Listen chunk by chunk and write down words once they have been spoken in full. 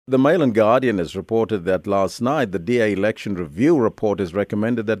The Mail and Guardian has reported that last night the DA election review report has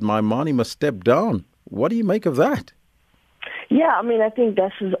recommended that Maimane must step down. What do you make of that? Yeah, I mean, I think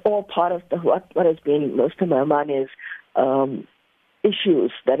this is all part of what has been most of Maimane's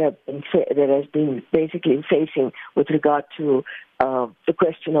issues that has been basically facing with regard to the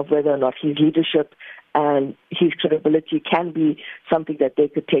question of whether or not his leadership and his credibility can be something that they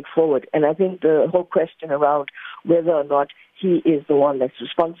could take forward. And I think the whole question around whether or not he is the one that's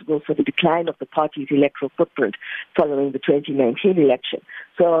responsible for the decline of the party's electoral footprint following the 2019 election.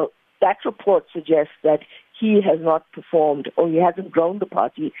 So that report suggests that he has not performed, or he hasn't grown the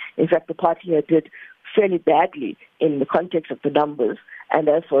party. In fact, the party did fairly badly in the context of the numbers, and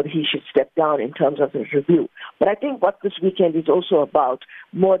therefore he should step down in terms of his review. But I think what this weekend is also about,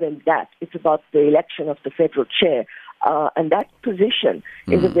 more than that, it's about the election of the federal chair. And that position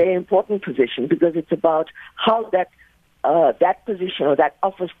is a very important position because it's about how that position or that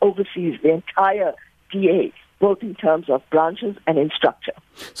office oversees the entire DA, both in terms of branches and in structure.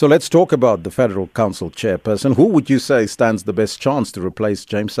 So let's talk about the Federal Council chairperson. Who would you say stands the best chance to replace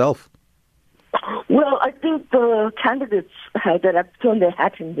James Selfe? Well, I think the candidates that have thrown their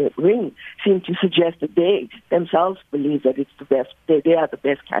hat in the ring seem to suggest that they themselves believe that it's the best. They are the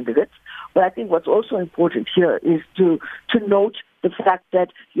best candidates. But I think what's also important here is to note the fact that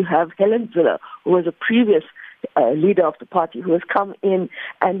you have Helen Zille, who was a previous leader of the party, who has come in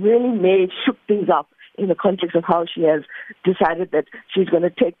and really shook things up in the context of how she has decided that she's going to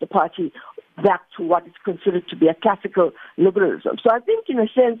take the party back to what is considered to be a classical liberalism. So I think, in a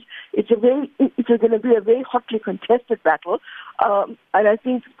sense, it's going to be a very hotly contested battle. And I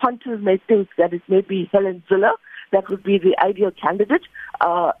think punters may think that it may be Helen Zille that would be the ideal candidate.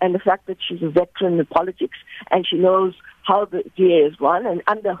 And the fact that she's a veteran in politics and she knows how the DA is run, and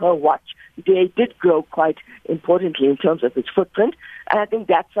under her watch, the DA did grow quite importantly in terms of its footprint. And I think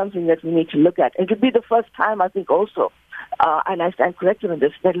that's something that we need to look at. And it will be the first time, I think, also, and I stand corrected on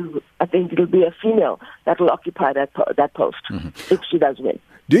this, I think it'll be a female that will occupy that post if she does win.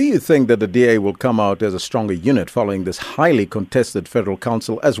 Do you think that the DA will come out as a stronger unit following this highly contested Federal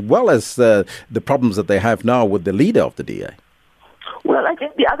Council, as well as the problems that they have now with the leader of the DA? Well, I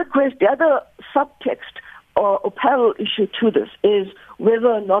think the other subtext or parallel issue to this is whether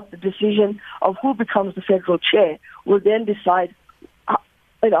or not the decision of who becomes the federal chair will then decide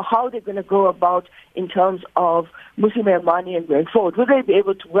how they're going to go about in terms of Mmusi Maimane and going forward. Will they be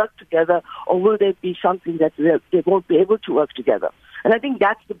able to work together, or will there be something that they won't be able to work together? And I think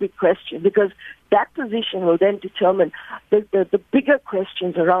that's the big question, because that position will then determine the bigger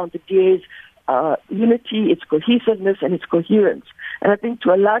questions around the DA's unity, its cohesiveness, and its coherence. And I think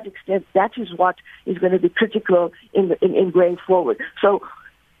to a large extent, that is what is going to be critical in going forward. So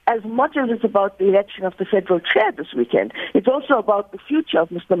as much as it's about the election of the federal chair this weekend, it's also about the future of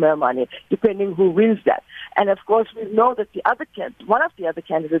Mr. Maimane, depending who wins that. And of course, we know that one of the other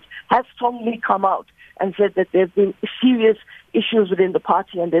candidates has strongly come out and said that there have been serious issues within the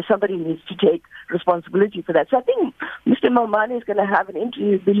party and there's somebody who needs to take responsibility for that. So I think Mr. Maimane is going to have an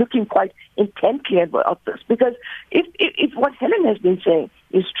interview, be looking quite intently at this, because if what Helen has been saying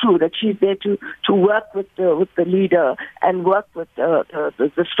is true, that she's there to work with the leader and work with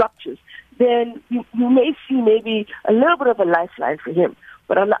the structures, then you may see maybe a little bit of a lifeline for him.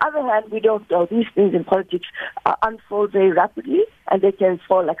 But on the other hand, we don't know. These things in politics unfold very rapidly, and they can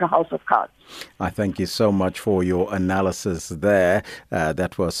fall like a house of cards. I thank you so much for your analysis there.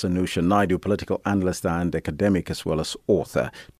 That was Sanusha Naidu, political analyst and academic as well as author.